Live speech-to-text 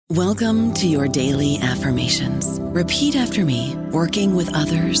Welcome to your daily affirmations. Repeat after me. Working with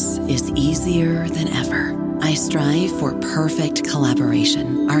others is easier than ever. I strive for perfect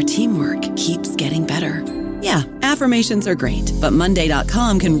collaboration. Our teamwork keeps getting better. Yeah, affirmations are great, but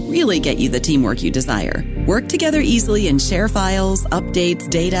Monday.com can really get you the teamwork you desire. Work together easily and share files, updates,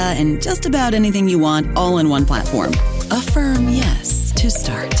 data, and just about anything you want all in one platform. Affirm yes to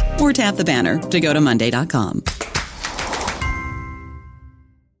start, or tap the banner to go to Monday.com.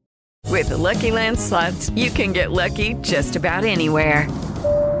 With the Lucky Land Slots, you can get lucky just about anywhere.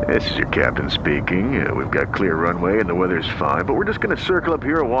 This is your captain speaking. We've got clear runway and the weather's fine, but we're just going to circle up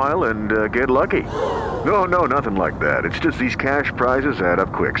here a while and get lucky. No, nothing like that. It's just these cash prizes add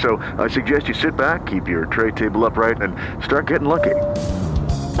up quick. So I suggest you sit back, keep your tray table upright, and start getting lucky.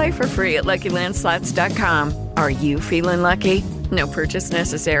 Play for free at LuckyLandSlots.com. Are you feeling lucky? No purchase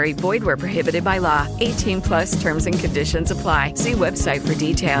necessary. Void where prohibited by law. 18+ terms and conditions apply. See website for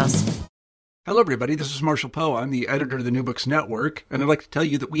details. Hello, everybody. This is Marshall Poe. I'm the editor of the New Books Network, and I'd like to tell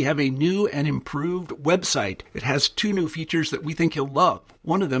you that we have a new and improved website. It has 2 new features that we think you'll love.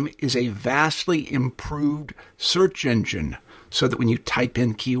 One of them is a vastly improved search engine, so that when you type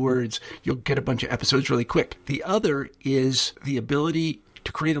in keywords, you'll get a bunch of episodes really quick. The other is the ability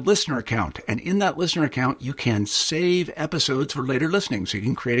to create a listener account. And in that listener account, you can save episodes for later listening. So you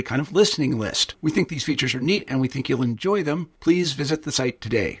can create a kind of listening list. We think these features are neat and we think you'll enjoy them. Please visit the site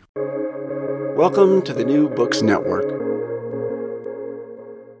today. Welcome to the New Books Network.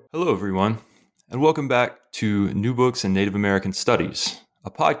 Hello, everyone, and welcome back to New Books and Native American Studies, a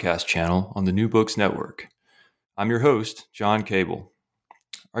podcast channel on the New Books Network. I'm your host, John Cable.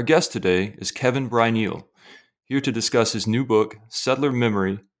 Our guest today is Kevin Bryneal, here to discuss his new book, Settler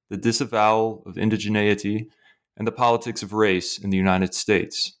Memory, The Disavowal of Indigeneity and the Politics of Race in the United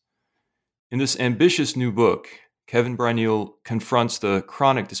States. In this ambitious new book, Kevin Bryneal confronts the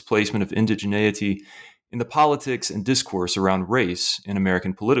chronic displacement of indigeneity in the politics and discourse around race in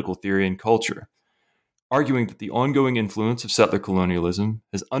American political theory and culture, arguing that the ongoing influence of settler colonialism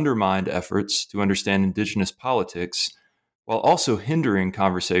has undermined efforts to understand indigenous politics while also hindering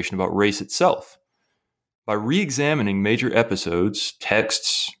conversation about race itself. By re-examining major episodes,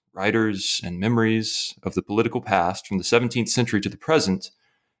 texts, writers, and memories of the political past from the 17th century to the present,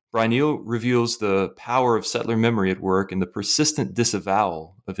 Bryneal reveals the power of settler memory at work in the persistent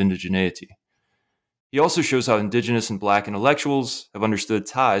disavowal of indigeneity. He also shows how indigenous and Black intellectuals have understood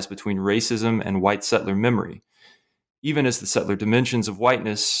ties between racism and white settler memory, even as the settler dimensions of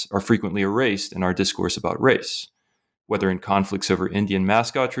whiteness are frequently erased in our discourse about race, whether in conflicts over Indian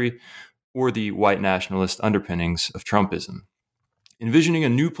mascotry or the white nationalist underpinnings of Trumpism. Envisioning a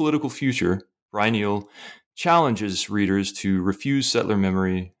new political future, Bryneal challenges readers to refuse settler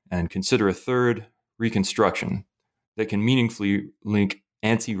memory and consider a third, reconstruction, that can meaningfully link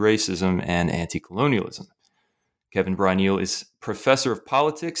anti-racism and anti-colonialism. Kevin Bryneal is professor of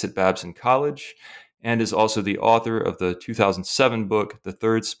politics at Babson College and is also the author of the 2007 book, The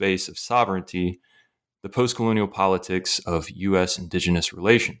Third Space of Sovereignty, The Postcolonial Politics of U.S. Indigenous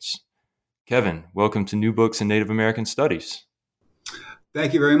Relations. Kevin, welcome to New Books and Native American Studies.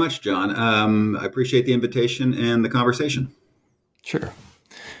 Thank you very much, John. I appreciate the invitation and the conversation. Sure.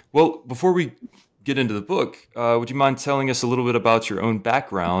 Well, before we get into the book, would you mind telling us a little bit about your own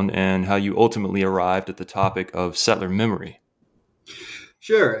background and how you ultimately arrived at the topic of settler memory?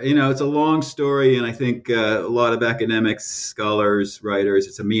 Sure. It's a long story, and I think a lot of academics, scholars, writers,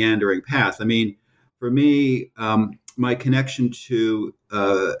 it's a meandering path. I mean, for me, my connection to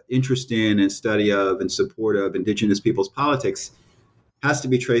interest in and study of and support of Indigenous people's politics has to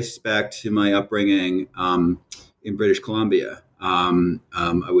be traced back to my upbringing in British Columbia.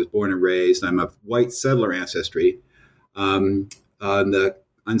 I was born and raised. I'm of white settler ancestry on the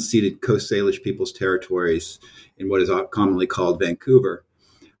unceded Coast Salish people's territories in what is commonly called Vancouver.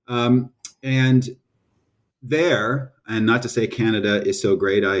 And there, and not to say Canada is so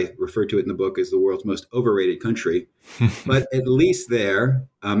great, I refer to it in the book as the world's most overrated country, but at least there,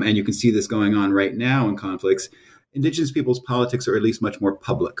 and you can see this going on right now in conflicts, Indigenous people's politics are at least much more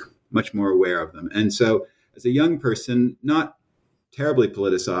public, much more aware of them. And so as a young person, not terribly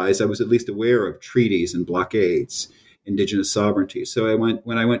politicized, I was at least aware of treaties and blockades, Indigenous sovereignty. So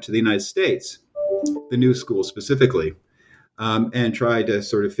when I went to the United States, the New School specifically, and tried to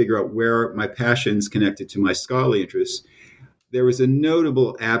sort of figure out where my passions connected to my scholarly interests, there was a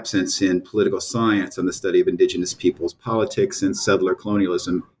notable absence in political science on the study of Indigenous people's politics and settler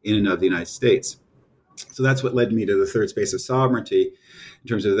colonialism in and of the United States. So that's what led me to the Third Space of Sovereignty in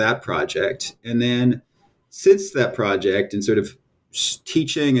terms of that project. And then since that project and sort of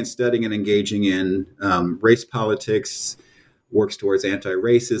teaching and studying and engaging in race politics, works towards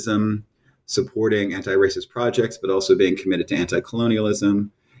anti-racism, supporting anti-racist projects, but also being committed to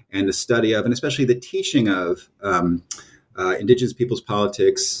anti-colonialism and the study of, and especially the teaching of, indigenous peoples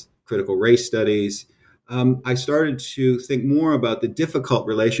politics, critical race studies. I started to think more about the difficult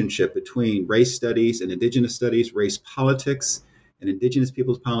relationship between race studies and indigenous studies, race politics and indigenous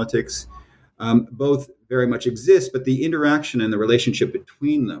peoples politics. Both very much exist, but the interaction and the relationship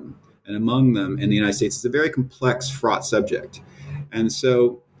between them and among them in the United States is a very complex, fraught subject. And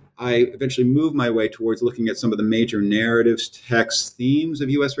so I eventually moved my way towards looking at some of the major narratives, texts, themes of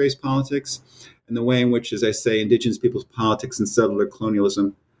U.S. race politics, and the way in which, as I say, indigenous peoples politics and settler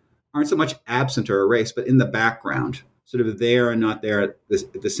colonialism aren't so much absent or erased, but in the background, sort of there and not there at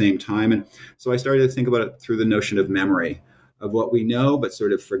the same time. And so I started to think about it through the notion of memory, of what we know, but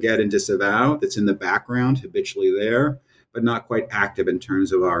sort of forget and disavow, that's in the background, habitually there, but not quite active in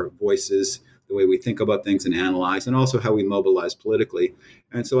terms of our voices, the way we think about things and analyze, and also how we mobilize politically.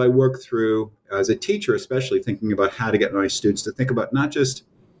 And so I work through, as a teacher especially, thinking about how to get my students to think about not just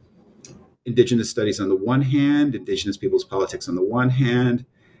indigenous studies on the one hand, indigenous peoples politics on the one hand,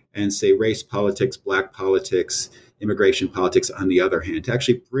 and say race politics, Black politics, immigration politics on the other hand, to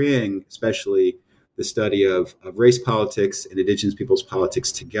actually bring especially the study of race politics and indigenous peoples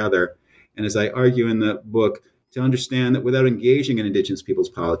politics together. And as I argue in the book, to understand that without engaging in indigenous peoples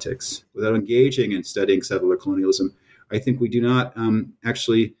politics, without engaging in studying settler colonialism, I think we do not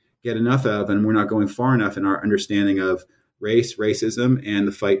actually get enough of, and we're not going far enough in our understanding of race, racism, and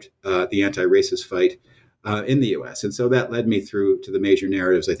the fight, the anti-racist fight in the U.S. And so that led me through to the major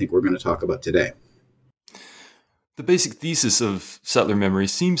narratives I think we're going to talk about today. The basic thesis of settler memory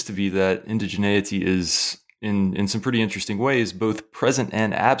seems to be that indigeneity is, in some pretty interesting ways, both present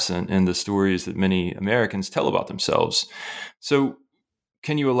and absent in the stories that many Americans tell about themselves. So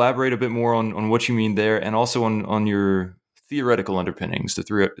can you elaborate a bit more on what you mean there, and also on your theoretical underpinnings,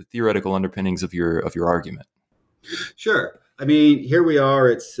 the theoretical underpinnings of your argument? Sure. I mean, here we are.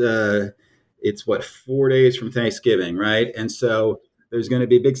 It's 4 days from Thanksgiving, right? And so there's going to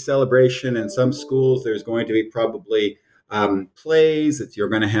be a big celebration in some schools. There's going to be probably plays. You're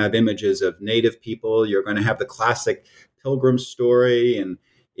going to have images of Native people. You're going to have the classic Pilgrim story in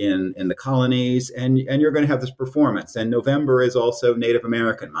the colonies, and you're going to have this performance. And November is also Native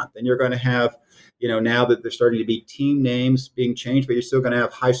American month. And you're going to have, now that there's starting to be team names being changed, but you're still going to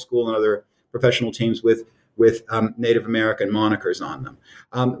have high school and other professional teams with Native American monikers on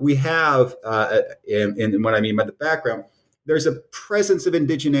them. We have, and what I mean by the background, there's a presence of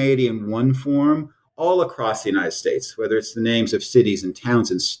indigeneity in one form all across the United States, whether it's the names of cities and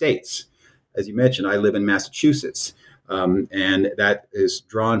towns and states. As you mentioned, I live in Massachusetts, and that is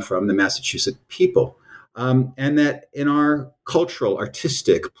drawn from the Massachusetts people. And that in our cultural,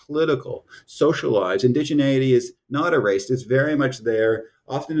 artistic, political, social lives, indigeneity is not erased. It's very much there,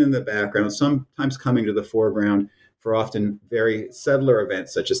 often in the background, sometimes coming to the foreground for often very settler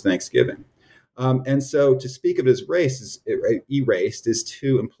events such as Thanksgiving. And so to speak of it as erased is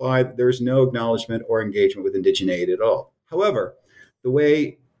to imply that there is no acknowledgement or engagement with indigeneity at all. However, the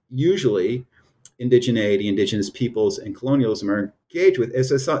way usually indigeneity, indigenous peoples, and colonialism are engaged with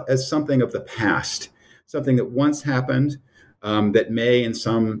is as something of the past, something that once happened, that may in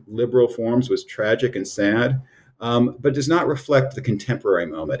some liberal forms was tragic and sad, but does not reflect the contemporary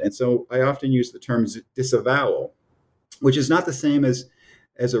moment. And so I often use the term disavowal, which is not the same as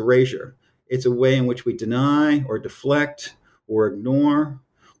erasure. It's a way in which we deny or deflect or ignore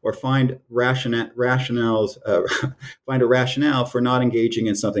or find rationale for not engaging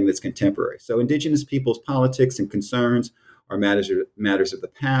in something that's contemporary. So indigenous peoples' politics and concerns are matters of the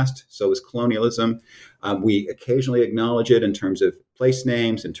past. So is colonialism. We occasionally acknowledge it in terms of place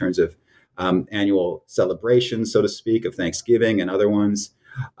names, in terms of annual celebrations, so to speak, of Thanksgiving and other ones.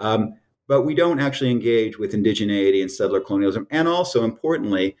 But we don't actually engage with indigeneity and settler colonialism, and also,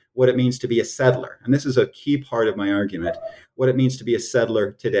 importantly, what it means to be a settler. And this is a key part of my argument, what it means to be a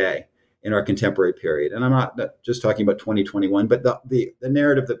settler today in our contemporary period. And I'm not just talking about 2021, but the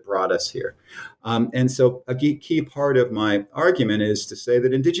narrative that brought us here. And so a key part of my argument is to say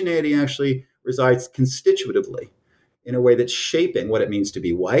that indigeneity actually resides constitutively in a way that's shaping what it means to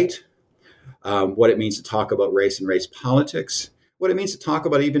be white, what it means to talk about race and race politics, what it means to talk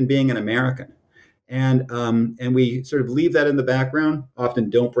about even being an American. And we sort of leave that in the background, often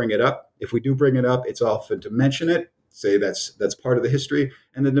don't bring it up. If we do bring it up, it's often to mention it, say that's part of the history,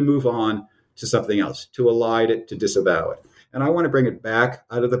 and then to move on to something else, to elide it, to disavow it. And I want to bring it back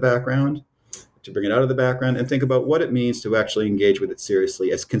out of the background, and think about what it means to actually engage with it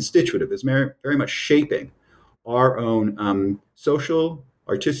seriously as constitutive, as very much shaping our own social,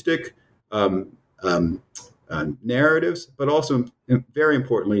 artistic, narratives, but also, very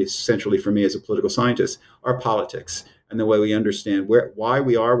importantly, centrally for me as a political scientist, our politics and the way we understand why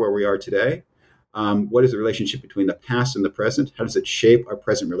we are where we are today. What is the relationship between the past and the present? How does it shape our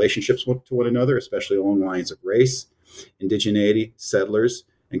present relationships to one another, especially along the lines of race, indigeneity, settlers,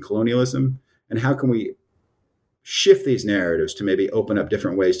 and colonialism? And how can we shift these narratives to maybe open up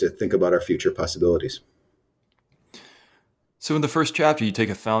different ways to think about our future possibilities? So in the first chapter, you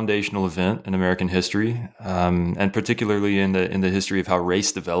take a foundational event in American history, and particularly in the history of how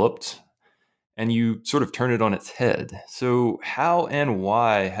race developed, and you sort of turn it on its head. So how and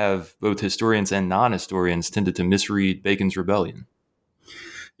why have both historians and non-historians tended to misread Bacon's Rebellion?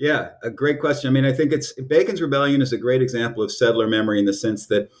 Yeah, a great question. I mean, I think Bacon's Rebellion is a great example of settler memory in the sense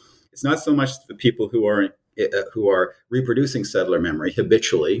that it's not so much the people who are reproducing settler memory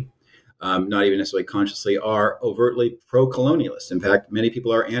habitually, not even necessarily consciously, are overtly pro-colonialist. In fact, many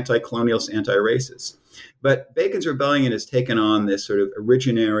people are anti-colonialist, anti-racist. But Bacon's Rebellion has taken on this sort of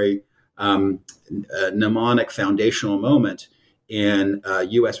originary mnemonic foundational moment in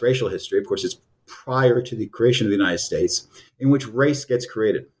U.S. racial history. Of course, it's prior to the creation of the United States, in which race gets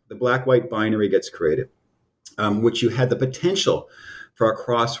created. The black-white binary gets created, which you had the potential for a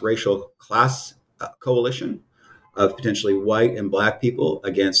cross-racial class coalition of potentially white and black people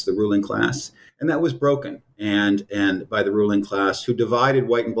against the ruling class. And that was broken and by the ruling class, who divided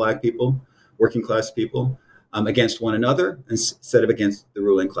white and black people, working class people, against one another instead of against the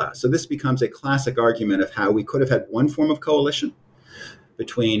ruling class. So this becomes a classic argument of how we could have had one form of coalition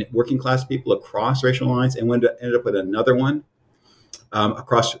between working class people across racial lines and ended up with another one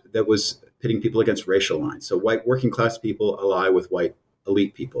across that was pitting people against racial lines. So white working class people ally with white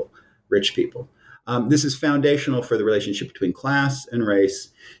elite people, rich people. This is foundational for the relationship between class and race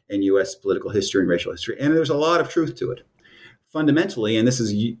in U.S. political history and racial history. And there's a lot of truth to it. Fundamentally, and this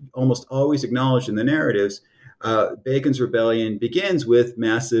is almost always acknowledged in the narratives, Bacon's Rebellion begins with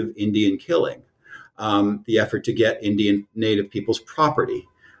massive Indian killing, the effort to get Indian Native people's property,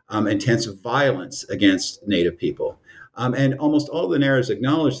 intense violence against Native people. And almost all the narratives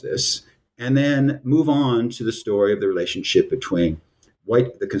acknowledge this and then move on to the story of the relationship between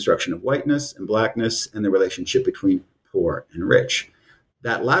the construction of whiteness and blackness, and the relationship between poor and rich.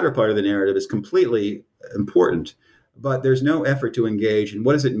 That latter part of the narrative is completely important, but there's no effort to engage in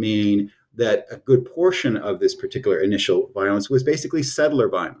what does it mean that a good portion of this particular initial violence was basically settler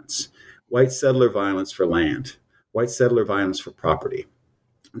violence, white settler violence for land, white settler violence for property.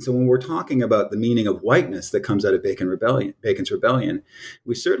 And so when we're talking about the meaning of whiteness that comes out of Bacon's Rebellion,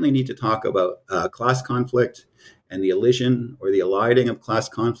 we certainly need to talk about class conflict and the elision or the eliding of class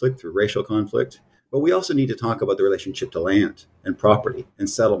conflict through racial conflict. But we also need to talk about the relationship to land and property and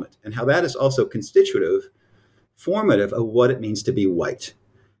settlement, and how that is also constitutive, formative of what it means to be white.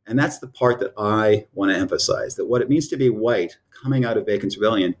 And that's the part that I want to emphasize, that what it means to be white coming out of Bacon's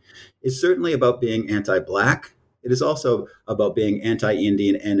Rebellion is certainly about being anti-black. It is also about being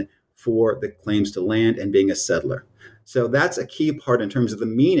anti-Indian and for the claims to land and being a settler. So that's a key part in terms of the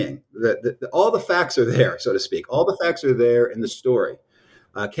meaning. All the facts are there, so to speak. All the facts are there in the story.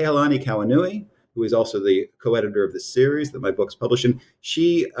 Kehaulani Kauanui, who is also the co-editor of the series that my book's published in,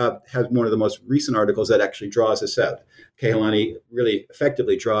 she has one of the most recent articles that actually draws this out. Kehaulani really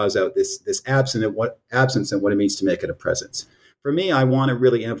effectively draws out this absence and what it means to make it a presence. For me, I want to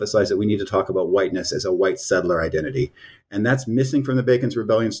really emphasize that we need to talk about whiteness as a white settler identity. And that's missing from the Bacon's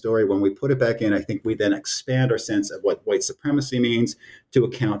Rebellion story. When we put it back in, I think we then expand our sense of what white supremacy means to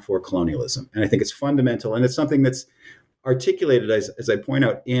account for colonialism. And I think it's fundamental. And it's something that's articulated, as I point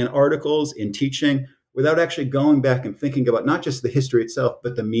out, in articles, in teaching, without actually going back and thinking about not just the history itself,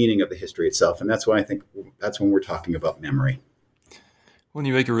 but the meaning of the history itself. And that's why I think that's when we're talking about memory. Well,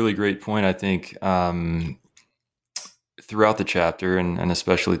 you make a really great point, I think, throughout the chapter and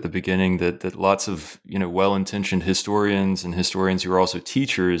especially at the beginning, that lots of well-intentioned historians and historians who are also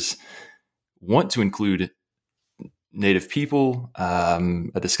teachers want to include Native people,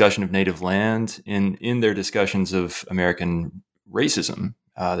 a discussion of Native land in their discussions of American racism,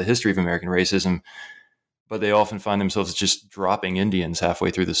 the history of American racism, but they often find themselves just dropping Indians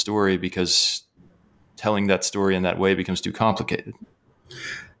halfway through the story because telling that story in that way becomes too complicated.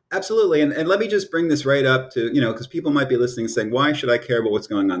 Absolutely. And let me just bring this right up to, because people might be listening and saying, why should I care about what's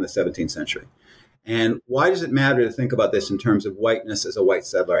going on in the 17th century? And why does it matter to think about this in terms of whiteness as a white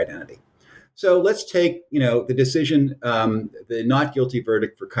settler identity? So let's take, the decision, the not guilty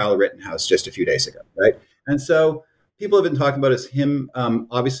verdict for Kyle Rittenhouse just a few days ago, right? And so people have been talking about him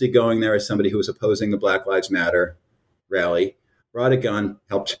obviously going there as somebody who was opposing the Black Lives Matter rally, brought a gun,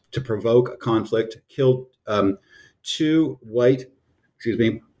 helped to provoke a conflict, killed two white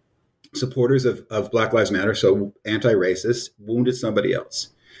supporters of Black Lives Matter, so anti-racist, wounded somebody else.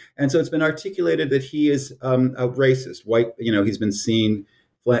 And so it's been articulated that he is a racist, white, he's been seen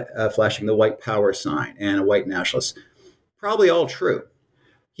flashing the white power sign and a white nationalist. Probably all true.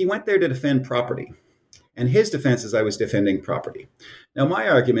 He went there to defend property. And his defense is I was defending property. Now, my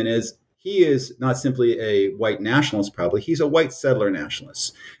argument is he is not simply a white nationalist, probably. He's a white settler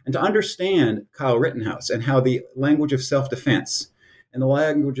nationalist. And to understand Kyle Rittenhouse and how the language of self-defense and the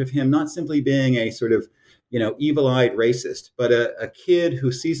language of him not simply being a sort of, evil-eyed racist, but a kid who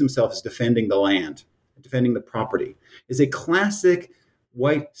sees himself as defending the land, defending the property, is a classic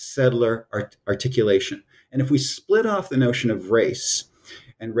white settler articulation. And if we split off the notion of race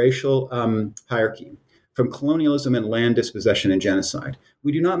and racial hierarchy from colonialism and land dispossession and genocide,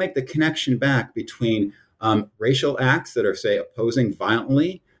 we do not make the connection back between racial acts that are, say, opposing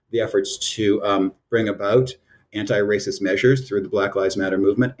violently the efforts to bring about anti-racist measures through the Black Lives Matter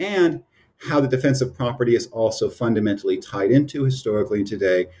movement, and how the defense of property is also fundamentally tied into, historically and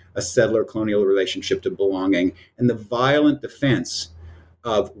today, a settler-colonial relationship to belonging and the violent defense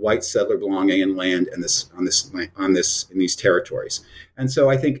of white settler belonging in land and in these territories. And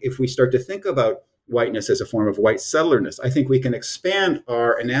so I think if we start to think about whiteness as a form of white settlerness, I think we can expand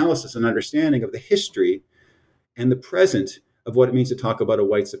our analysis and understanding of the history and the present of what it means to talk about a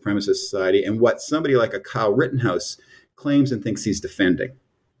white supremacist society and what somebody like a Kyle Rittenhouse claims and thinks he's defending.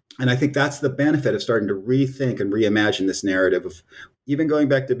 And I think that's the benefit of starting to rethink and reimagine this narrative of, even going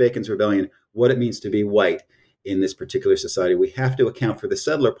back to Bacon's Rebellion, what it means to be white in this particular society. We have to account for the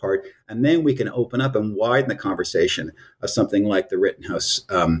settler part, and then we can open up and widen the conversation of something like the Rittenhouse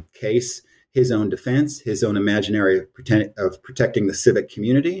case, his own defense, his own imaginary of protecting the civic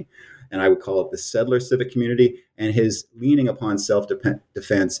community, and I would call it the settler civic community, and his leaning upon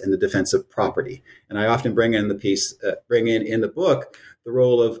self-defense and the defense of property. And I often bring in the book the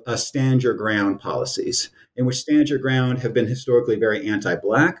role of stand your ground policies, in which stand your ground have been historically very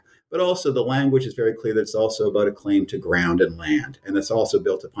anti-Black, but also the language is very clear that it's also about a claim to ground and land. And that's also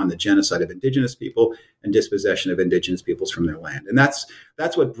built upon the genocide of Indigenous people and dispossession of Indigenous peoples from their land. And that's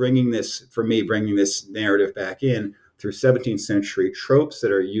what bringing this narrative back in through 17th century tropes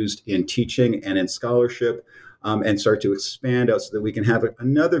that are used in teaching and in scholarship, and start to expand out so that we can have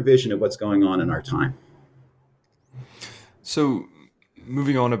another vision of what's going on in our time. So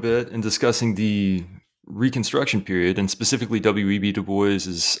moving on a bit and discussing the Reconstruction period, and specifically W.E.B. Du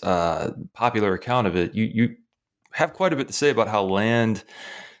Bois's popular account of it, you have quite a bit to say about how land,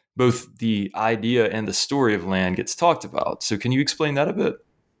 both the idea and the story of land, gets talked about. So can you explain that a bit?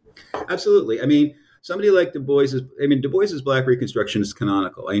 Absolutely. I mean, somebody like Du Bois's Black Reconstruction is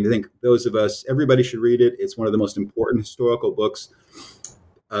canonical. I think everybody should read it. It's one of the most important historical books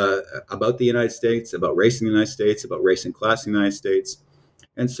about the United States, about race in the United States, about race and class in the United States.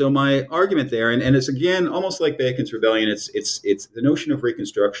 And so my argument there, and it's again almost like Bacon's Rebellion, it's the notion of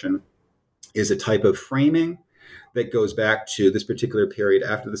Reconstruction is a type of framing that goes back to this particular period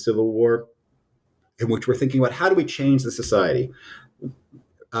after the Civil War, in which we're thinking about how do we change the society,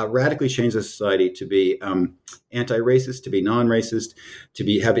 radically change the society to be anti-racist, to be non-racist,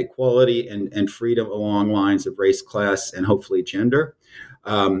 to have equality and freedom along lines of race, class, and hopefully gender.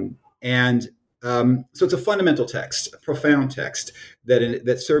 So it's a fundamental text, a profound text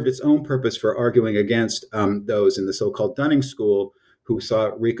that served its own purpose for arguing against those in the so-called Dunning School who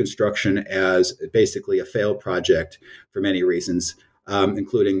saw Reconstruction as basically a failed project for many reasons,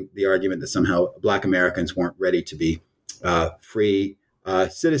 including the argument that somehow Black Americans weren't ready to be free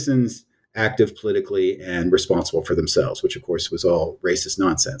citizens, active politically, and responsible for themselves, which of course was all racist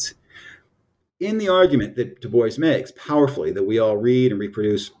nonsense. In the argument that Du Bois makes powerfully, that we all read and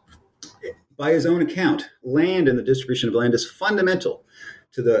reproduce, by his own account, land and the distribution of land is fundamental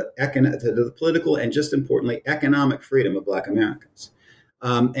to the political and, just importantly, economic freedom of Black Americans.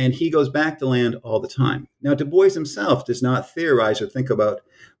 And he goes back to land all the time. Now, Du Bois himself does not theorize or think about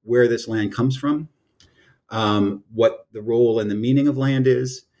where this land comes from, what the role and the meaning of land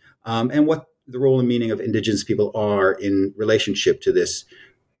is, and what the role and meaning of Indigenous people are in relationship to this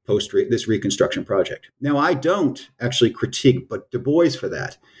Reconstruction project. Now, I don't actually critique Du Bois for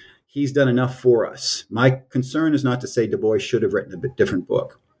that. He's done enough for us. My concern is not to say Du Bois should have written a bit different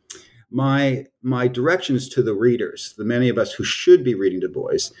book. My direction is to the readers, the many of us who should be reading Du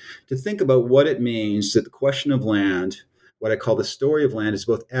Bois, to think about what it means that the question of land, what I call the story of land, is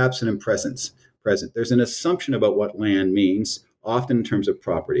both absent and present. There's an assumption about what land means, often in terms of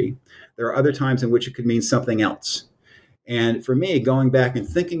property. There are other times in which it could mean something else. And for me, going back and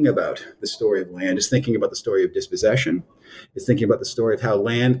thinking about the story of land is thinking about the story of dispossession. It's thinking about the story of how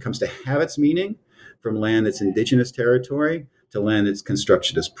land comes to have its meaning, from land that's Indigenous territory to land that's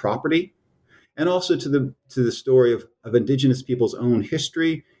constructed as property, and also to the story of indigenous people's own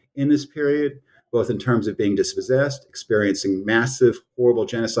history in this period, both in terms of being dispossessed, experiencing massive, horrible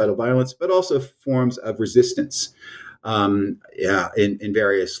genocidal violence, but also forms of resistance in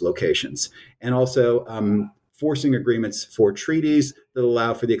various locations, and also forcing agreements for treaties that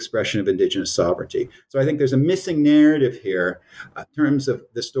allow for the expression of indigenous sovereignty. So I think there's a missing narrative here in terms of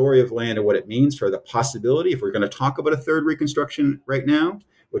the story of land and what it means for the possibility, if we're going to talk about a third Reconstruction right now,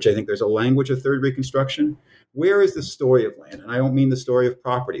 which I think there's a language of third Reconstruction, where is the story of land? And I don't mean the story of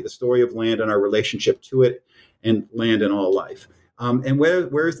property, the story of land and our relationship to it and land in all life. And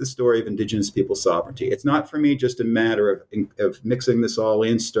where is the story of indigenous people's sovereignty? It's not for me just a matter of mixing this all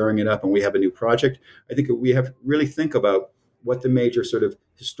in, stirring it up, and we have a new project. I think we have to really think about what the major sort of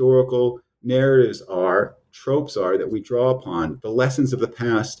historical narratives are, tropes are that we draw upon, the lessons of the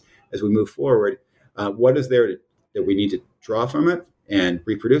past as we move forward. What is there that we need to draw from it and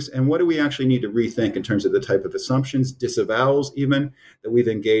reproduce? And what do we actually need to rethink in terms of the type of assumptions, disavowals even, that we've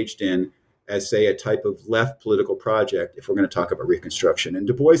engaged in as, say, a type of left political project if we're going to talk about Reconstruction. And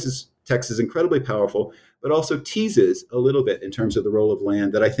Du Bois's text is incredibly powerful, but also teases a little bit in terms of the role of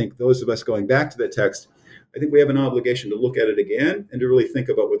land that I think those of us going back to that text, I think we have an obligation to look at it again and to really think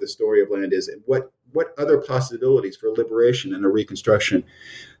about what the story of land is and what other possibilities for liberation and a Reconstruction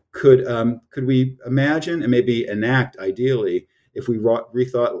could we imagine and maybe enact ideally if we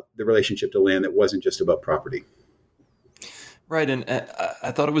rethought the relationship to land that wasn't just about property. Right, and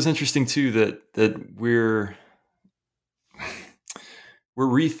I thought it was interesting too that we're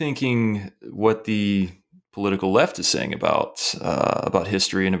rethinking what the political left is saying about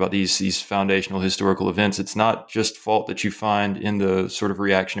history and about these foundational historical events. It's not just fault that you find in the sort of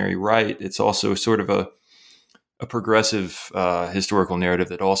reactionary right. It's also sort of a progressive historical narrative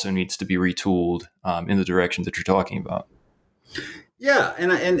that also needs to be retooled in the direction that you're talking about. Yeah,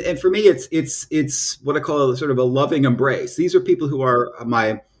 and for me, it's what I call sort of a loving embrace. These are people who are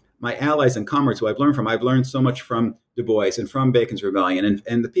my allies and comrades who I've learned from. I've learned so much from Du Bois and from Bacon's Rebellion,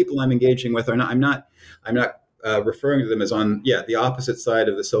 and the people I'm engaging with are not. I'm not referring to them as on the opposite side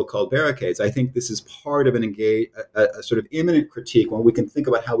of the so-called barricades. I think this is part of a sort of imminent critique when we can think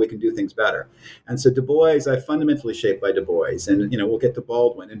about how we can do things better. And so Du Bois, I'm fundamentally shaped by Du Bois, and we'll get to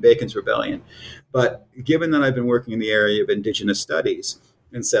Baldwin and Bacon's Rebellion. But given that I've been working in the area of indigenous studies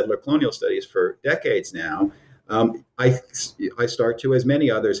and settler colonial studies for decades now, I start to, as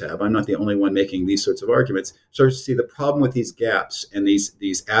many others have, I'm not the only one making these sorts of arguments, start to see the problem with these gaps and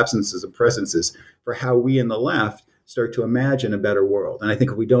these absences and presences for how we in the left start to imagine a better world. And I think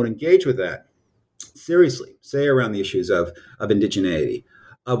if we don't engage with that seriously, say around the issues of indigeneity,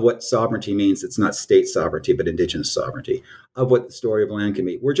 of what sovereignty means, it's not state sovereignty, but indigenous sovereignty, of what the story of land can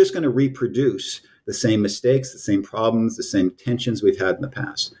be, we're just going to reproduce the same mistakes, the same problems, the same tensions we've had in the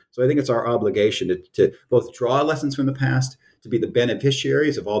past. So I think it's our obligation to both draw lessons from the past, to be the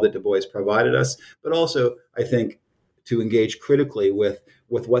beneficiaries of all that Du Bois provided us, but also, I think, to engage critically with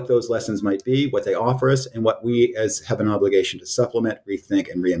what those lessons might be, what they offer us, and what we have an obligation to supplement, rethink,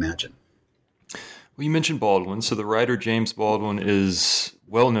 and reimagine. Well, you mentioned Baldwin. So the writer James Baldwin is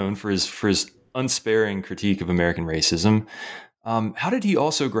well known for his unsparing critique of American racism. How did he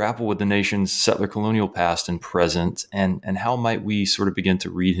also grapple with the nation's settler colonial past and present, and how might we sort of begin to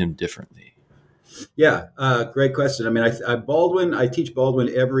read him differently? Yeah, great question. I mean, I teach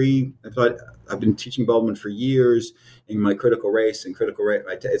Baldwin I've been teaching Baldwin for years in my critical race and critical race.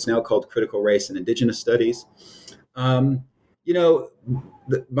 It's now called critical race and indigenous studies. My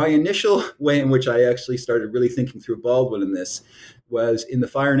initial way in which I actually started really thinking through Baldwin in this was in The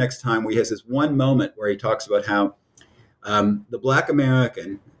Fire Next Time, where he has this one moment where he talks about how the Black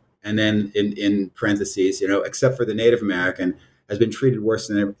American, and then in parentheses, except for the Native American, has been treated worse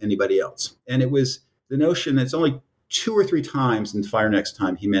than anybody else. And it was the notion that it's only 2 or 3 times in Fire Next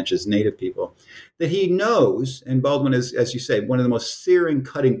Time he mentions Native people that he knows, and Baldwin is, as you say, one of the most searing,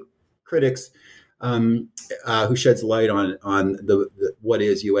 cutting critics who sheds light on the what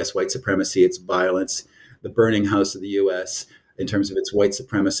is U.S. white supremacy, its violence, the burning house of the U.S. in terms of its white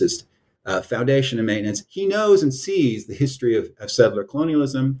supremacist foundation and maintenance. He knows and sees the history of settler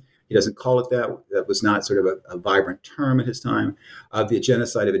colonialism. He doesn't call it that. That was not sort of a vibrant term at his time. The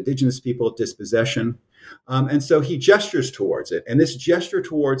genocide of indigenous people, dispossession. And so he gestures towards it. And this gesture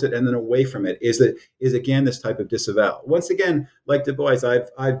towards it and then away from it is again, this type of disavowal. Once again, like Du Bois,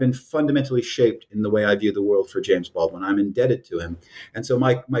 I've been fundamentally shaped in the way I view the world for James Baldwin. I'm indebted to him. And so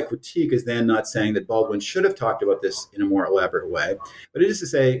my critique is then not saying that Baldwin should have talked about this in a more elaborate way, but it is to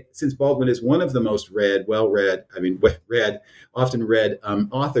say, since Baldwin is one of the most often read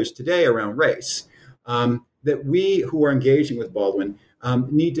authors today around race, that we who are engaging with Baldwin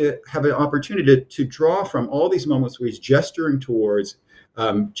need to have an opportunity to draw from all these moments where he's gesturing towards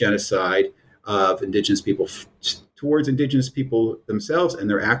genocide of indigenous people, towards indigenous people themselves and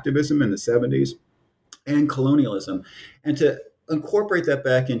their activism in the 70s, and colonialism, and to incorporate that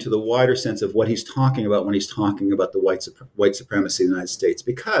back into the wider sense of what he's talking about when he's talking about the white supremacy of the United States.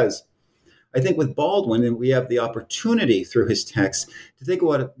 Because I think with Baldwin, we have the opportunity through his text to think of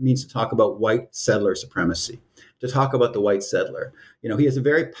what it means to talk about white settler supremacy, to talk about the white settler. He has a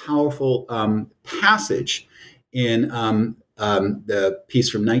very powerful passage in the piece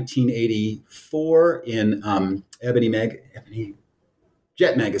from 1984 in Ebony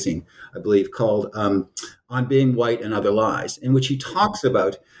Jet magazine, I believe, called On Being White and Other Lies, in which he talks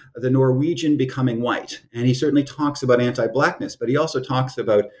about the Norwegian becoming white. And he certainly talks about anti-Blackness, but he also talks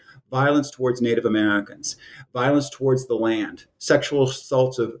about violence towards Native Americans, violence towards the land, sexual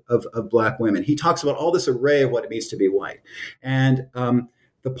assaults of Black women. He talks about all this array of what it means to be white. And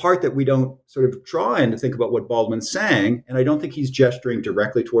the part that we don't sort of draw in to think about what Baldwin's saying, and I don't think he's gesturing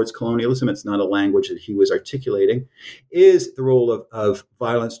directly towards colonialism, it's not a language that he was articulating, is the role of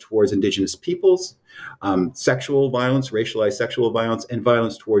violence towards indigenous peoples, sexual violence, racialized sexual violence, and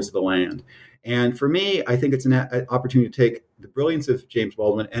violence towards the land. And for me, I think it's an opportunity to take the brilliance of James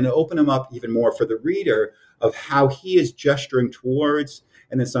Baldwin and open him up even more for the reader of how he is gesturing towards,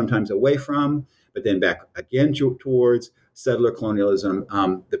 and then sometimes away from, but then back again towards settler colonialism,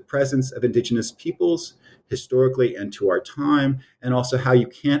 the presence of indigenous peoples historically and to our time, and also how you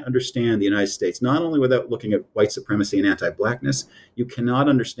can't understand the United States, not only without looking at white supremacy and anti-Blackness, you cannot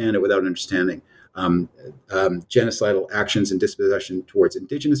understand it without understanding genocidal actions and dispossession towards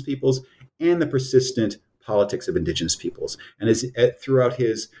indigenous peoples and the persistent politics of indigenous peoples. And throughout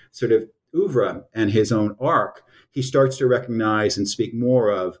his sort of oeuvre and his own arc, he starts to recognize and speak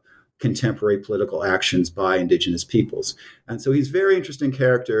more of contemporary political actions by indigenous peoples. And so he's a very interesting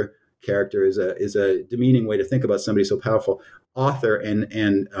character. Character is a demeaning way to think about somebody so powerful, author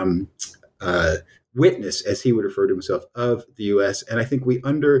and witness, as he would refer to himself, of the U.S. And I think we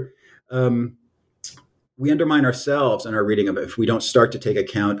undermine ourselves in our reading of it if we don't start to take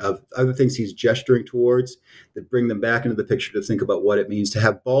account of other things he's gesturing towards that bring them back into the picture to think about what it means to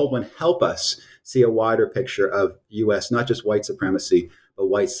have Baldwin help us see a wider picture of U.S., not just white supremacy, but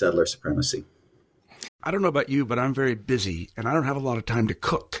white settler supremacy. I don't know about you, but I'm very busy and I don't have a lot of time to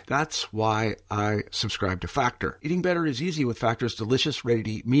cook. That's why I subscribe to Factor. Eating better is easy with Factor's delicious,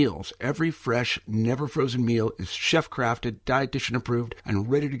 ready-to-eat meals. Every fresh, never frozen meal is chef-crafted, dietitian approved,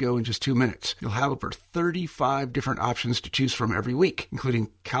 and ready to go in just 2 minutes. You'll have over 35 different options to choose from every week,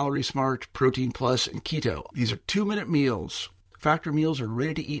 including Calorie Smart, Protein Plus, and Keto. These are 2-minute meals. Factor meals are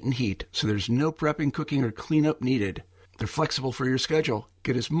ready to eat and heat, so there's no prepping, cooking, or cleanup needed. They're flexible for your schedule.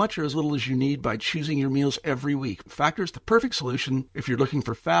 Get as much or as little as you need by choosing your meals every week. Factor is the perfect solution if you're looking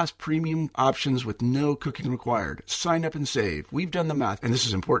for fast, premium options with no cooking required. Sign up and save. We've done the math, and this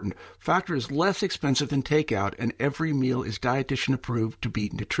is important. Factor is less expensive than takeout, and every meal is dietitian approved to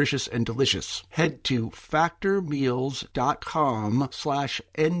be nutritious and delicious. Head to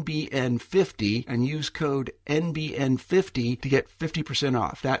factormeals.com/NBN50 and use code NBN50 to get 50%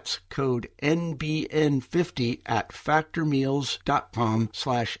 off. That's code NBN50 at factormeals.com/NBN50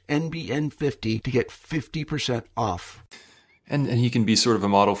 to get 50% off. And he can be sort of a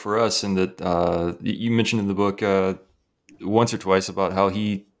model for us in that you mentioned in the book once or twice about how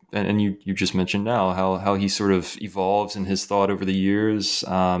he, and you just mentioned now, how he sort of evolves in his thought over the years.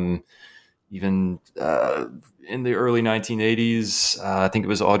 Even in the early 1980s, I think it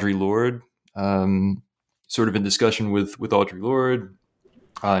was Audre Lorde, sort of in discussion with Audre Lorde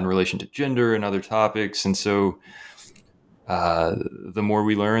in relation to gender and other topics. And so the more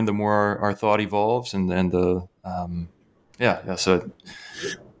we learn, the more our thought evolves, and the so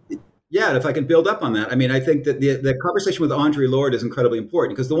yeah. If I can build up on that, I mean, I think that the conversation with Audre Lorde is incredibly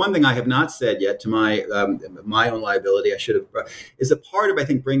important, because the one thing I have not said yet, to my own liability, I should have, is a part of, I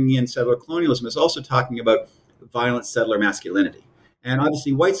think, bringing in settler colonialism is also talking about violent settler masculinity. And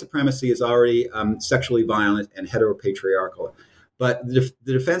obviously, white supremacy is already sexually violent and heteropatriarchal, but the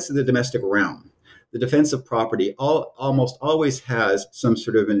defense of the domestic realm, the defense of property, almost always has some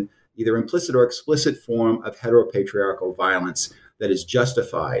sort of an either implicit or explicit form of heteropatriarchal violence that is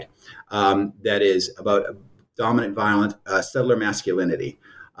justified, that is about dominant, violent settler masculinity.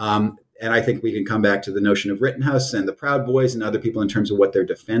 And I think we can come back to the notion of Rittenhouse and the Proud Boys and other people in terms of what they're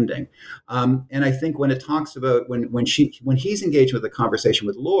defending. And I think when it talks about when he's engaged with the conversation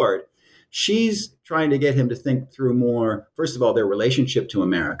with Lorde, she's trying to get him to think through more, first of all, their relationship to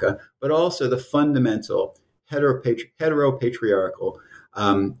America, but also the fundamental heteropatriarchal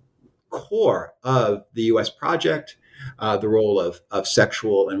core of the U.S. project, the role of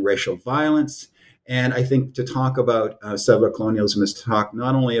sexual and racial violence. And I think to talk about settler colonialism is to talk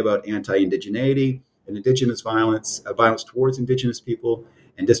not only about anti-indigeneity and indigenous violence, violence towards indigenous people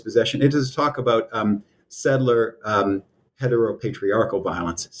and dispossession. It is to talk about settler heteropatriarchal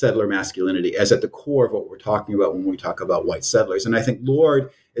violence, settler masculinity, as at the core of what we're talking about when we talk about white settlers. And I think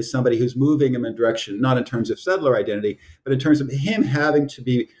Lord is somebody who's moving in a direction, not in terms of settler identity, but in terms of him having to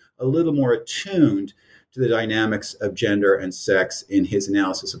be a little more attuned to the dynamics of gender and sex in his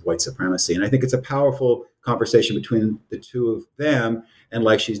analysis of white supremacy. And I think it's a powerful conversation between the two of them. And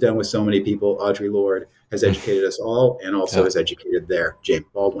like she's done with so many people, Audre Lorde has educated us all and also has educated their James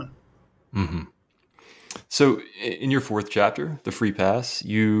Baldwin. Mm-hmm. So in your fourth chapter, The Free Pass,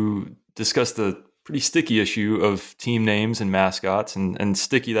 you discuss the pretty sticky issue of team names and mascots, and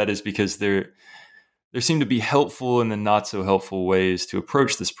sticky that is because there seem to be helpful and then not so helpful ways to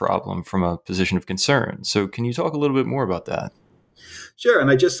approach this problem from a position of concern. So can you talk a little bit more about that? Sure. And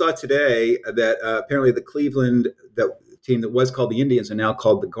I just saw today that apparently the Cleveland team that was called the Indians are now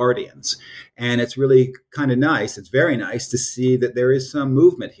called the Guardians. And it's really kind of nice. It's very nice to see that there is some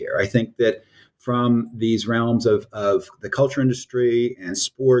movement here. I think that from these realms of the culture industry and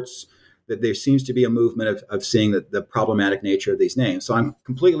sports, that there seems to be a movement of seeing the problematic nature of these names. So I'm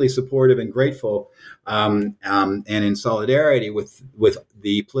completely supportive and grateful and in solidarity with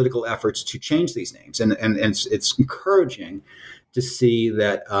the political efforts to change these names. And it's encouraging to see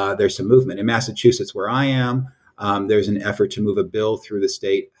that there's some movement. In Massachusetts, where I am, there's an effort to move a bill through the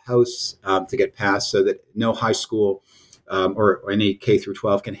state house to get passed so that no high school or any K through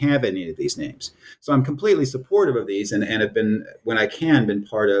 12 can have any of these names. So I'm completely supportive of these and have been, when I can, been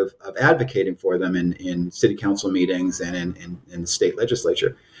part of advocating for them in city council meetings and in the state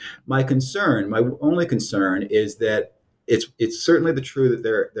legislature. My only concern is that it's certainly the true that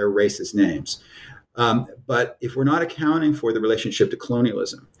they're racist names. But if we're not accounting for the relationship to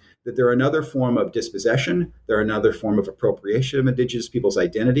colonialism, that they're another form of dispossession, they're another form of appropriation of indigenous people's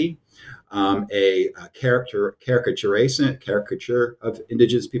identity, a caricature of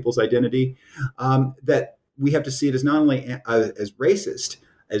indigenous people's identity, that we have to see it as not only as racist,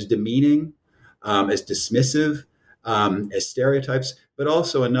 as demeaning, as dismissive, as stereotypes, but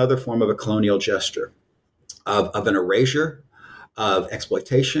also another form of a colonial gesture of an erasure, of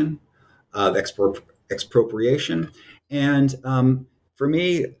exploitation, of expropriation. And for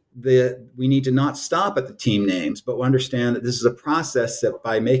me, we need to not stop at the team names, but understand that this is a process that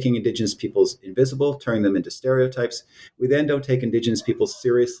by making indigenous peoples invisible, turning them into stereotypes, we then don't take indigenous peoples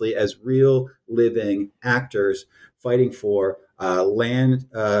seriously as real living actors fighting for land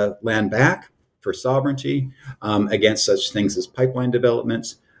back, for sovereignty, against such things as pipeline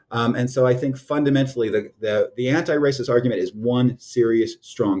developments. And so I think fundamentally the anti-racist argument is one serious,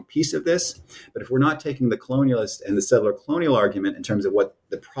 strong piece of this. But if we're not taking the colonialist and the settler colonial argument in terms of what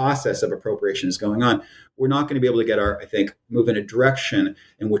the process of appropriation is going on, we're not going to be able to move in a direction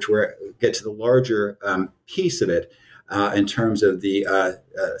in which we get to the larger piece of it in terms of the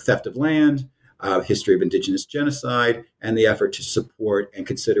theft of land, history of indigenous genocide, and the effort to support and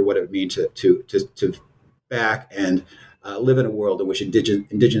consider what it would mean to back and live in a world in which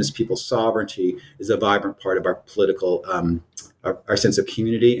indigenous people's sovereignty is a vibrant part of our political, our sense of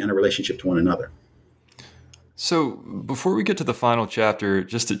community and a relationship to one another. So before we get to the final chapter,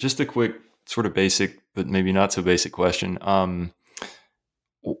 just a quick sort of basic, but maybe not so basic question.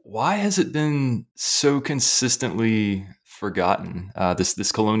 Why has it been so consistently forgotten,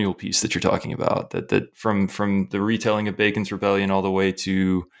 this colonial piece that you're talking about, that from the retelling of Bacon's Rebellion all the way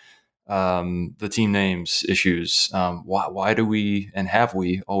to the team names issues? Why do we, and have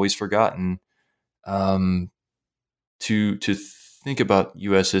we always forgotten to think about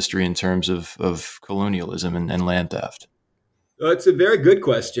U.S. history in terms of colonialism and land theft? It's a very good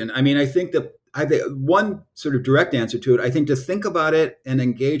question. I mean, I think one sort of direct answer to it, I think to think about it and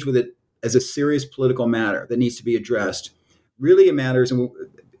engage with it as a serious political matter that needs to be addressed, really it matters, and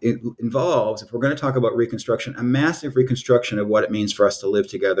it involves, if we're going to talk about Reconstruction, a massive reconstruction of what it means for us to live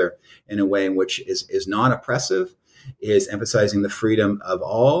together in a way in which is non-oppressive, is emphasizing the freedom of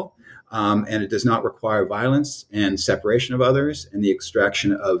all, and it does not require violence and separation of others and the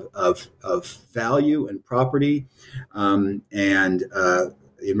extraction of value and property, and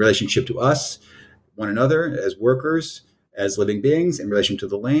in relationship to us, one another, as workers, as living beings, in relation to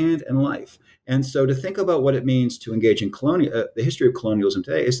the land and life. And so to think about what it means to engage in the history of colonialism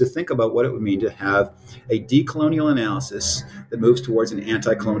today is to think about what it would mean to have a decolonial analysis that moves towards an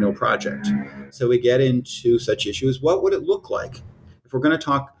anti-colonial project. So we get into such issues. What would it look like if we're going to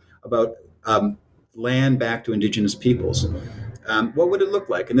talk about land back to indigenous peoples? what would it look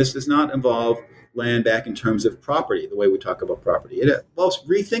like? And this does not involve land back in terms of property, the way we talk about property. It involves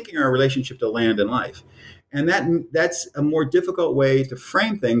rethinking our relationship to land and life. And that's a more difficult way to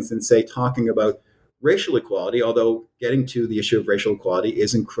frame things than, say, talking about racial equality, although getting to the issue of racial equality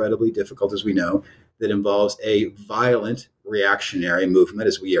is incredibly difficult, as we know, that involves a violent reactionary movement,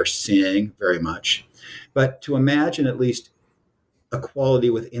 as we are seeing very much. But to imagine at least equality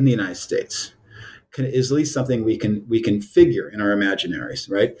within the United States is at least something we can figure in our imaginaries,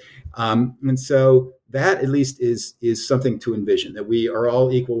 right? And so that at least is something to envision, that we are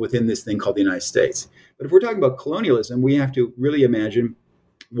all equal within this thing called the United States. But if we're talking about colonialism, we have to really imagine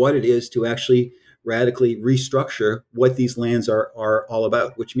what it is to actually radically restructure what these lands are all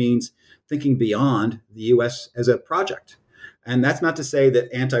about, which means thinking beyond the U.S. as a project. And that's not to say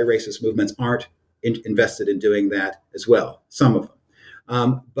that anti-racist movements aren't invested in doing that as well, some of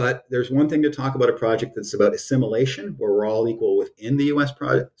them. But there's one thing to talk about a project that's about assimilation, where we're all equal within the U.S.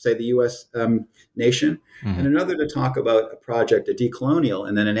 project, say the U.S. Nation, and another to talk about a project, a decolonial,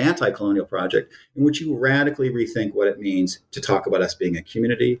 and then an anti-colonial project, in which you radically rethink what it means to talk about us being a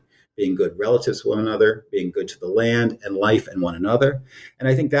community, being good relatives to one another, being good to the land and life and one another. And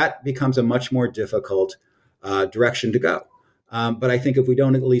I think that becomes a much more difficult direction to go. But I think if we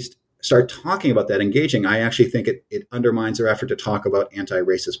don't at least start talking about that, engaging, I actually think it undermines our effort to talk about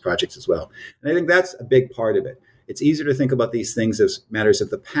anti-racist projects as well. And I think that's a big part of it. It's easier to think about these things as matters of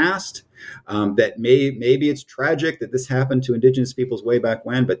the past, that maybe it's tragic that this happened to Indigenous peoples way back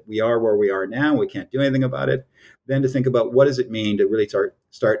when, but we are where we are now. We can't do anything about it. Then to think about what does it mean to really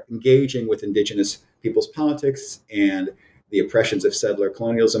start engaging with Indigenous peoples' politics and the oppressions of settler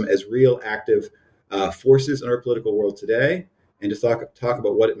colonialism as real active forces in our political world today, and to talk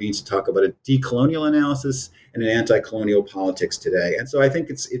about what it means to talk about a decolonial analysis and an anti-colonial politics today. And so I think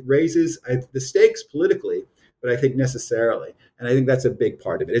it raises the stakes politically, but I think necessarily. And I think that's a big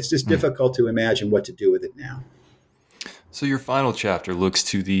part of it. It's just difficult to imagine what to do with it now. So your final chapter looks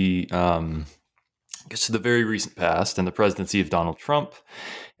to the very recent past and the presidency of Donald Trump.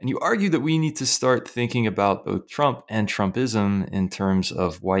 And you argue that we need to start thinking about both Trump and Trumpism in terms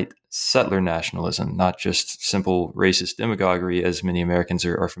of white settler nationalism, not just simple racist demagoguery as many Americans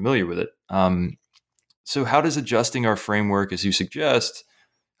are familiar with it. So how does adjusting our framework, as you suggest,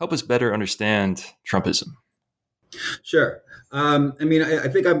 help us better understand Trumpism? Sure. I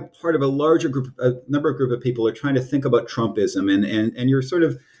think I'm part of a larger group of people who are trying to think about Trumpism, and you're sort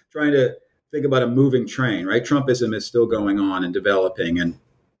of trying to think about a moving train, right? Trumpism is still going on and developing, and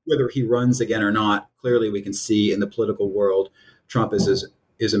whether he runs again or not, clearly we can see in the political world, Trumpism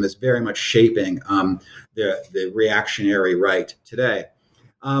is very much shaping the reactionary right today.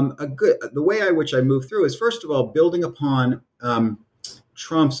 The way in which I move through is, first of all, building upon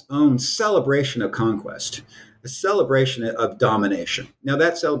Trump's own celebration of conquest, a celebration of domination. Now,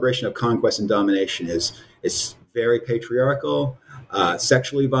 that celebration of conquest and domination is very patriarchal,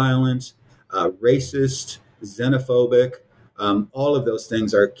 sexually violent, racist, xenophobic. All of those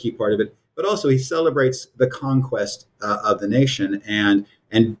things are a key part of it. But also he celebrates the conquest of the nation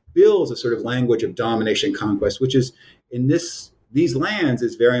and builds a sort of language of domination conquest, which is in these lands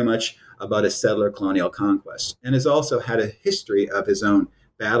is very much about a settler colonial conquest, and has also had a history of his own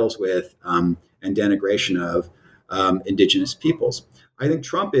battles with and denigration of Indigenous peoples. I think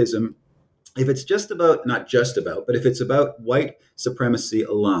Trumpism, if it's but if it's about white supremacy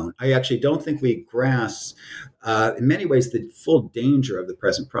alone, I actually don't think we grasp, in many ways, the full danger of the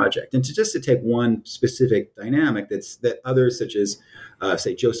present project. And to take one specific dynamic that others, such as,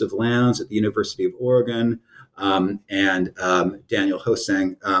 say, Joseph Lowndes at the University of Oregon and Daniel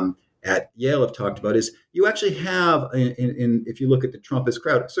Hosang at Yale have talked about, is you actually have, if you look at the Trumpist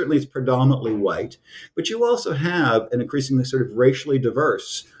crowd, certainly it's predominantly white, but you also have an increasingly sort of racially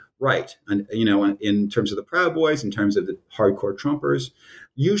diverse right, and in terms of the Proud Boys, in terms of the hardcore Trumpers,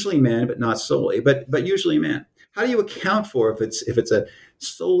 usually men, but not solely, but usually men. How do you account for if it's a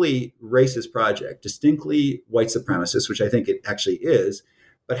solely racist project, distinctly white supremacist, which I think it actually is,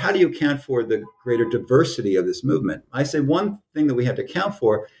 but how do you account for the greater diversity of this movement? I say one thing that we have to account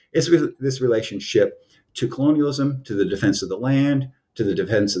for is this relationship to colonialism, to the defense of the land, to the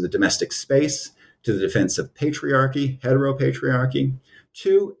defense of the domestic space, to the defense of patriarchy, heteropatriarchy,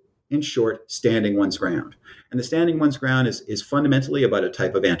 to, in short, standing one's ground. And the standing one's ground is fundamentally about a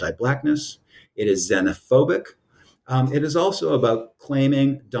type of anti-Blackness. It is xenophobic. It is also about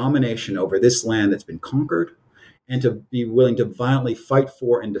claiming domination over this land that's been conquered, and to be willing to violently fight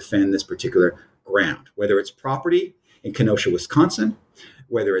for and defend this particular ground, whether it's property in Kenosha, Wisconsin,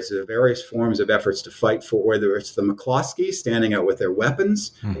 whether it's the various forms of efforts to fight for, whether it's the McCloskey standing out with their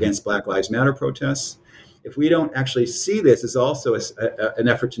weapons against Black Lives Matter protests, if we don't actually see this as also an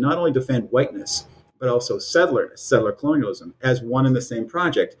effort to not only defend whiteness, but also settler colonialism as one and the same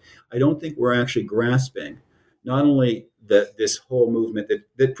project, I don't think we're actually grasping not only this whole movement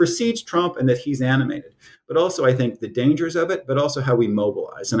that precedes Trump and that he's animated, but also I think the dangers of it, but also how we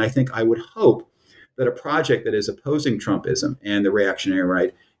mobilize. And I think I would hope that a project that is opposing Trumpism and the reactionary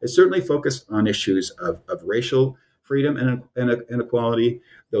right is certainly focused on issues of racial freedom and inequality,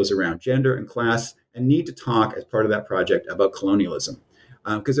 those around gender and class, and need to talk as part of that project about colonialism.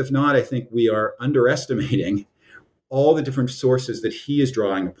 Because if not, I think we are underestimating all the different sources that he is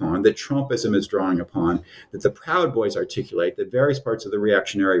drawing upon, that Trumpism is drawing upon, that the Proud Boys articulate, that various parts of the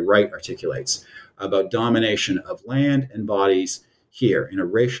reactionary right articulates about domination of land and bodies here in a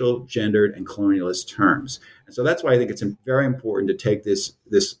racial, gendered, and colonialist terms. And so that's why I think it's very important to take this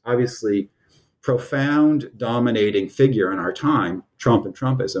obviously profound, dominating figure in our time, Trump and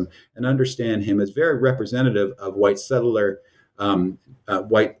Trumpism, and understand him as very representative of white settler, the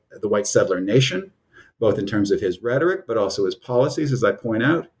white settler nation, both in terms of his rhetoric, but also his policies, as I point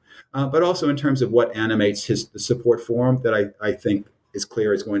out, but also in terms of what animates the support for him that I think is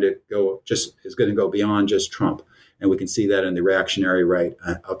clear is going to go beyond just Trump. And we can see that in the reactionary right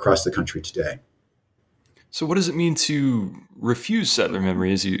across the country today. So what does it mean to refuse settler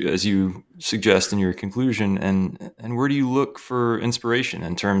memory, as you suggest in your conclusion, and where do you look for inspiration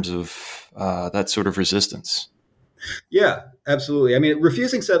in terms of that sort of resistance? Yeah, absolutely. I mean,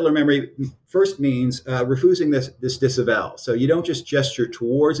 refusing settler memory first means refusing this disavowal. So you don't just gesture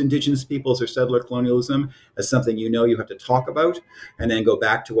towards indigenous peoples or settler colonialism as something you have to talk about, and then go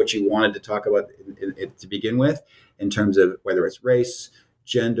back to what you wanted to talk about to begin with, in terms of whether it's race,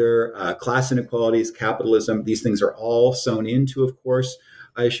 gender, class inequalities, capitalism. These things are all sewn into, of course,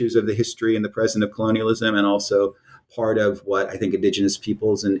 issues of the history and the present of colonialism, and also part of what I think indigenous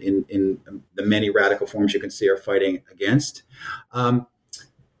peoples in the many radical forms you can see are fighting against.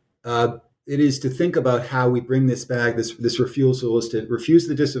 It is to think about how we bring this back. This refusal is to refuse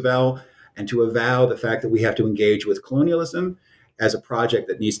the disavowal and to avow the fact that we have to engage with colonialism as a project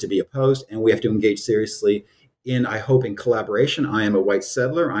that needs to be opposed, and we have to engage seriously in collaboration. I am a white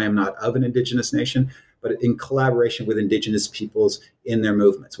settler. I am not of an indigenous nation, but in collaboration with indigenous peoples in their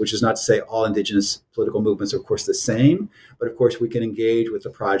movements, which is not to say all indigenous political movements are, of course, the same. But of course, we can engage with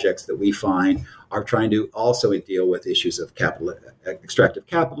the projects that we find are trying to also deal with issues of extractive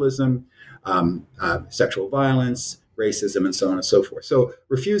capitalism, sexual violence, racism, and so on and so forth. So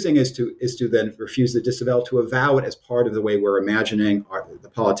refusing is to then refuse the disavowal, to avow it as part of the way we're imagining the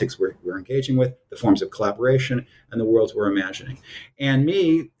politics we're engaging with, the forms of collaboration, and the worlds we're imagining. And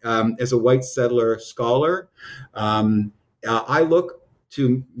me, as a white settler scholar, I look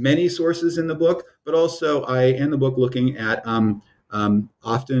to many sources in the book, but also I end the book looking at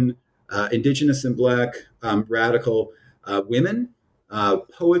often indigenous and Black radical women,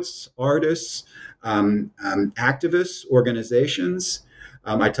 poets, artists, activists, organizations.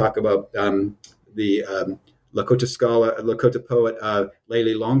 I talk about the Lakota poet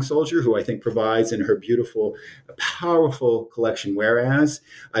Layli Long Soldier, who I think provides in her beautiful, powerful collection Whereas,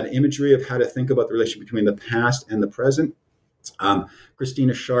 an imagery of how to think about the relationship between the past and the present.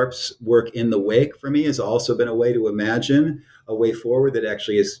 Christina Sharp's work In the Wake, for me, has also been a way to imagine a way forward that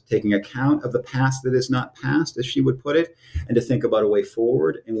actually is taking account of the past that is not past, as she would put it, and to think about a way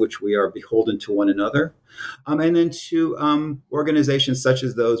forward in which we are beholden to one another. And then to organizations such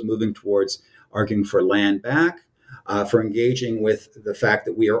as those moving towards arguing for land back, for engaging with the fact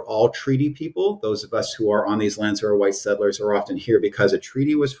that we are all treaty people. Those of us who are on these lands who are white settlers are often here because a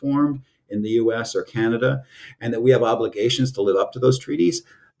treaty was formed in the US or Canada, and that we have obligations to live up to those treaties.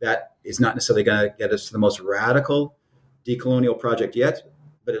 That is not necessarily going to get us to the most radical decolonial project yet,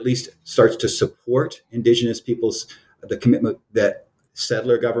 but at least starts to support indigenous peoples, the commitment that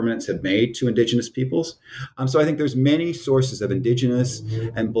settler governments have made to indigenous peoples. So I think there's many sources of indigenous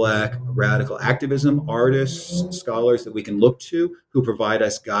and Black radical activism, artists, scholars that we can look to who provide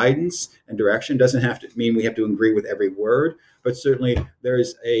us guidance and direction. Doesn't have to mean we have to agree with every word, but certainly there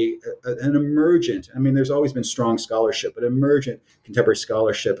is an emergent, there's always been strong scholarship, but emergent contemporary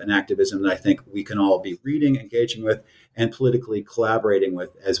scholarship and activism that I think we can all be reading, engaging with, and politically collaborating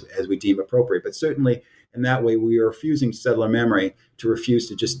with as we deem appropriate. But certainly in that way, we are refusing settler memory to refuse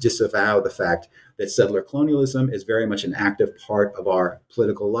to just disavow the fact that settler colonialism is very much an active part of our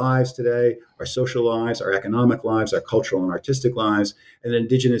political lives today, our social lives, our economic lives, our cultural and artistic lives, and that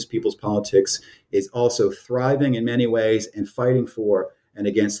indigenous people's politics is also thriving in many ways and fighting for and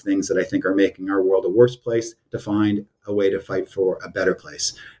against things that I think are making our world a worse place, to find a way to fight for a better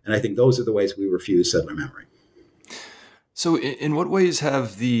place. And I think those are the ways we refuse settler memory. So in what ways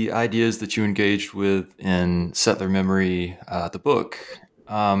have the ideas that you engaged with in Settler Memory, the book,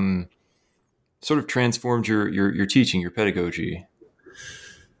 sort of transformed your teaching, your pedagogy?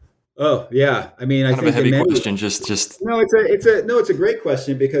 Oh yeah, I mean, I Kind of a think in heavy many question. Just no, it's a great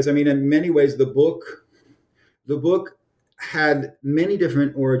question because I mean, in many ways, the book had many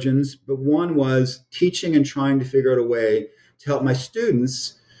different origins, but one was teaching and trying to figure out a way to help my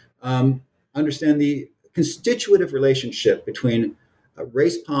students understand the constitutive relationship between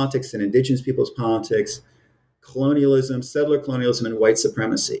race politics and indigenous peoples politics, colonialism, settler colonialism, and white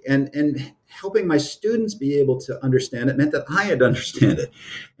supremacy. And helping my students be able to understand it meant that I had to understand it.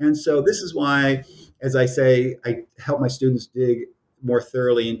 And so this is why, as I say, I help my students dig more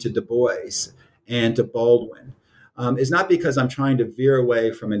thoroughly into Du Bois and to Baldwin. Is not because I'm trying to veer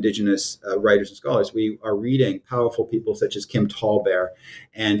away from indigenous writers and scholars. We are reading powerful people such as Kim Tallbear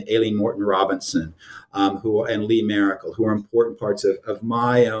and Aileen Morton Robinson, and Lee Maracle, who are important parts of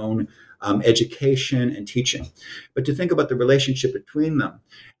my own education and teaching, but to think about the relationship between them.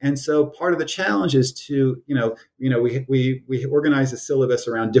 And so part of the challenge is to, we organize a syllabus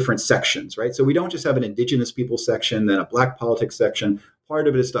around different sections, right? So we don't just have an indigenous people section, then a black politics section. Part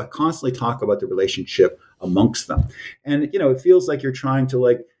of it is to constantly talk about the relationship amongst them. And, it feels like you're trying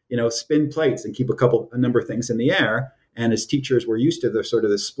to spin plates and keep a number of things in the air. And as teachers, we're used to the sort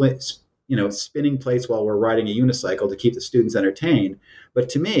of the split, spinning plates while we're riding a unicycle to keep the students entertained. But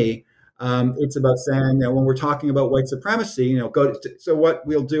to me, it's about saying, when we're talking about white supremacy, so what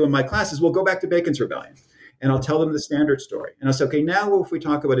we'll do in my class is we'll go back to Bacon's Rebellion, and I'll tell them the standard story. And I'll say, okay, now if we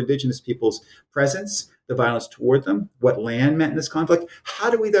talk about indigenous people's presence, the violence toward them, what land meant in this conflict, how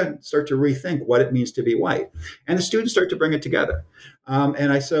do we then start to rethink what it means to be white? And the students start to bring it together.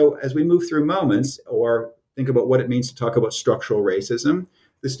 So as we move through moments or think about what it means to talk about structural racism,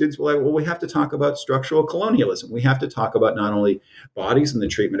 the students will like, well, we have to talk about structural colonialism. We have to talk about not only bodies and the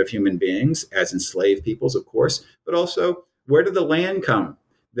treatment of human beings as enslaved peoples, of course, but also where did the land come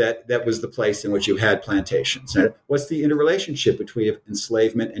that was the place in which you had plantations? And what's the interrelationship between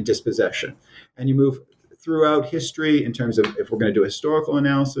enslavement and dispossession? And you move throughout history in terms of, if we're going to do a historical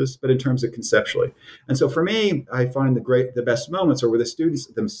analysis, but in terms of conceptually. And so for me, I find the best moments are where the students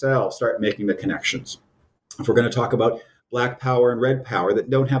themselves start making the connections. If we're going to talk about Black power and red power that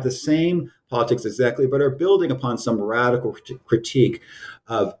don't have the same politics exactly, but are building upon some radical critique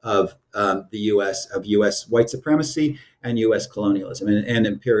of the U.S., of U.S. white supremacy and U.S. colonialism and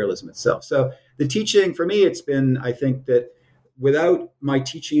imperialism itself. So the teaching, for me, it's been, I think that without my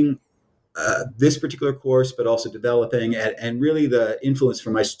teaching this particular course, but also developing and really the influence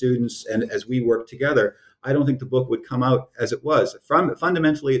from my students and as we work together, I don't think the book would come out as it was.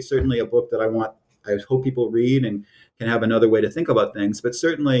 Fundamentally, it's certainly a book that I hope people read and can have another way to think about things. But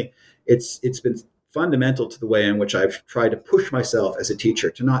certainly it's been fundamental to the way in which I've tried to push myself as a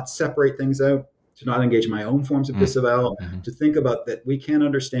teacher to not separate things out, to not engage in my own forms of disavowal, to think about that we can't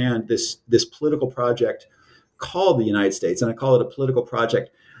understand this political project called the United States. And I call it a political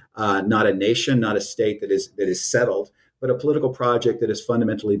project, not a nation, not a state that is settled, but a political project that is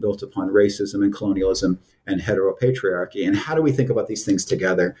fundamentally built upon racism and colonialism and heteropatriarchy. And how do we think about these things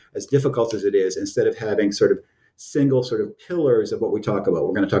together, as difficult as it is, instead of having sort of single sort of pillars of what we talk about?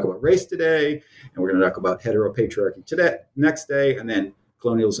 We're going to talk about race today, and we're going to talk about heteropatriarchy today, next day, and then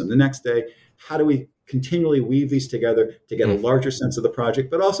colonialism the next day. How do we continually weave these together to get a larger sense of the project,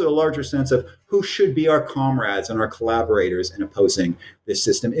 but also a larger sense of who should be our comrades and our collaborators in opposing this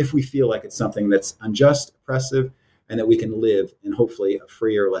system if we feel like it's something that's unjust, oppressive, and that we can live in hopefully a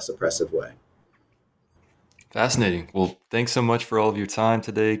freer, less oppressive way. Fascinating. Well, thanks so much for all of your time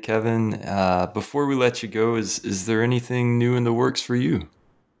today, Kevin. Before we let you go, is there anything new in the works for you?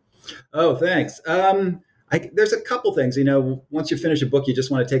 Oh, thanks. There's a couple things. Once you finish a book, you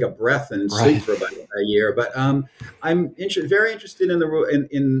just want to take a breath and sleep for about a year. But I'm very interested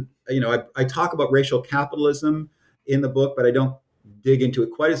in I talk about racial capitalism in the book, but I don't dig into it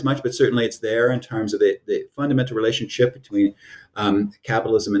quite as much. But certainly, it's there in terms of the fundamental relationship between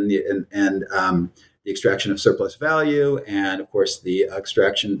capitalism and the extraction of surplus value, and of course the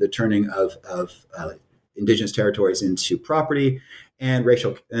turning of indigenous territories into property, and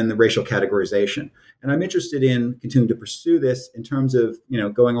the racial categorization. And I'm interested in continuing to pursue this in terms of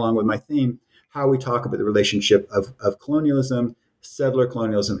going along with my theme, how we talk about the relationship of colonialism, settler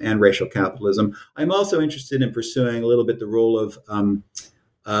colonialism, and racial capitalism. I'm also interested in pursuing a little bit the role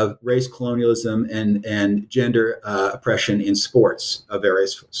of race colonialism and gender oppression in sports of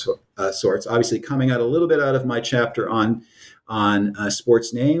various sorts. Obviously, coming out a little bit out of my chapter on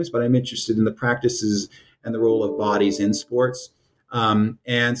sports names, but I'm interested in the practices and the role of bodies in sports.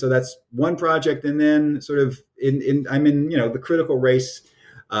 And so that's one project. And then sort of I'm in the critical race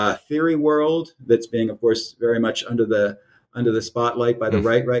theory world that's being, of course, very much under the spotlight by the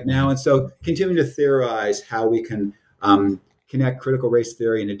right now. And so continuing to theorize how we can connect critical race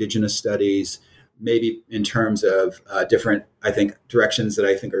theory and indigenous studies, maybe in terms of different, I think, directions that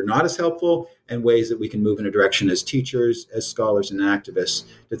I think are not as helpful, and ways that we can move in a direction as teachers, as scholars, and activists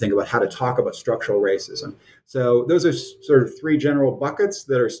to think about how to talk about structural racism. So those are sort of three general buckets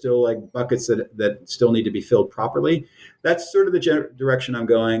that are still like buckets that still need to be filled properly. That's sort of the direction I'm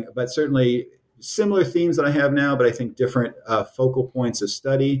going, but certainly similar themes that I have now, but I think different focal points of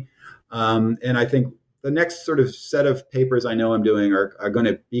study. And I think the next sort of set of papers I know I'm doing are going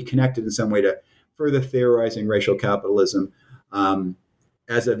to be connected in some way to further theorizing racial capitalism.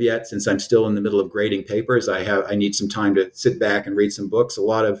 As of yet, since I'm still in the middle of grading papers, I need some time to sit back and read some books, a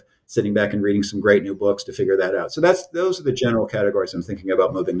lot of sitting back and reading some great new books to figure that out. So those are the general categories I'm thinking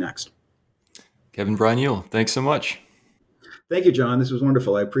about moving next. Kevin Brynjul, thanks so much. Thank you, John. This was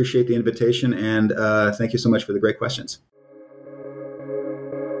wonderful. I appreciate the invitation, and thank you so much for the great questions.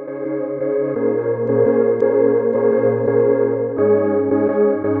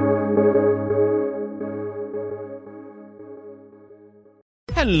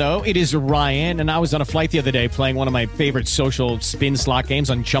 Hello, it is Ryan, and I was on a flight the other day playing one of my favorite social spin slot games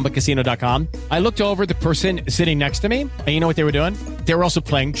on ChumbaCasino.com. I looked over at the person sitting next to me, and you know what they were doing? They were also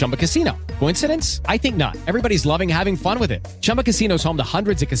playing Chumba Casino. Coincidence? I think not. Everybody's loving having fun with it. Chumba Casino is home to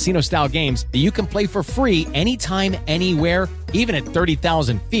hundreds of casino-style games that you can play for free anytime, anywhere, even at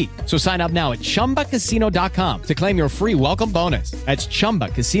 30,000 feet. So sign up now at ChumbaCasino.com to claim your free welcome bonus. That's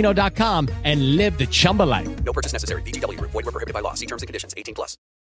ChumbaCasino.com and live the Chumba life. No purchase necessary. VGW. Void where prohibited by law. See terms and conditions. 18+.